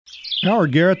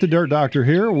Howard Garrett, the Dirt Doctor,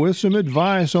 here with some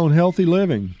advice on healthy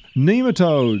living.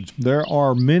 Nematodes. There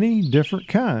are many different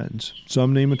kinds.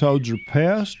 Some nematodes are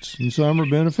pests and some are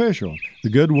beneficial.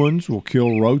 The good ones will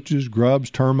kill roaches,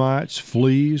 grubs, termites,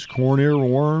 fleas, corn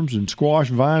earworms, and squash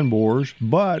vine borers,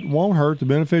 but won't hurt the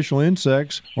beneficial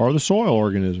insects or the soil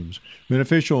organisms.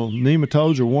 Beneficial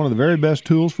nematodes are one of the very best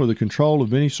tools for the control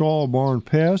of many soil-borne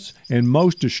pests, and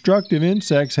most destructive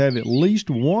insects have at least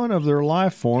one of their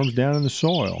life forms down in the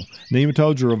soil.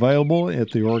 Nematodes are available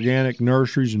at the organic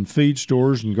nurseries and feed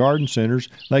stores and garden centers.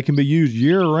 They can be used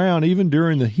year-round, even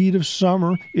during the heat of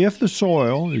summer, if the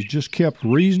soil is just kept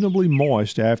reasonably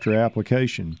moist after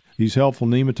application. These helpful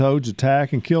nematodes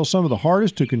attack and kill some of the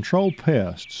hardest to control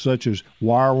pests, such as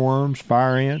wireworms,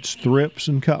 fire ants, thrips,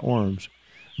 and cutworms.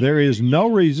 There is no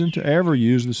reason to ever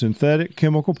use the synthetic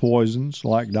chemical poisons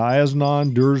like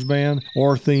diazinon, dursban,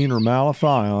 orthene, or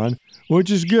malathion, which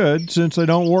is good since they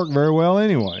don't work very well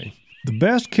anyway. The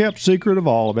best kept secret of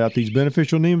all about these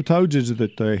beneficial nematodes is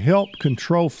that they help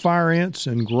control fire ants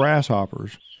and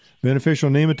grasshoppers. Beneficial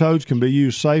nematodes can be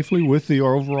used safely with the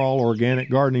overall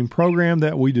organic gardening program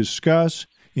that we discuss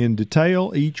in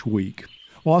detail each week.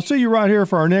 Well, I'll see you right here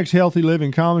for our next Healthy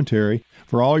Living commentary.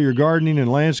 For all your gardening and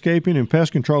landscaping and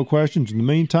pest control questions in the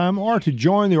meantime, or to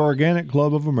join the Organic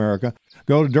Club of America,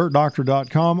 go to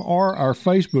dirtdoctor.com or our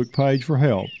Facebook page for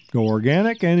help. Go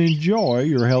organic and enjoy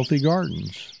your healthy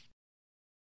gardens.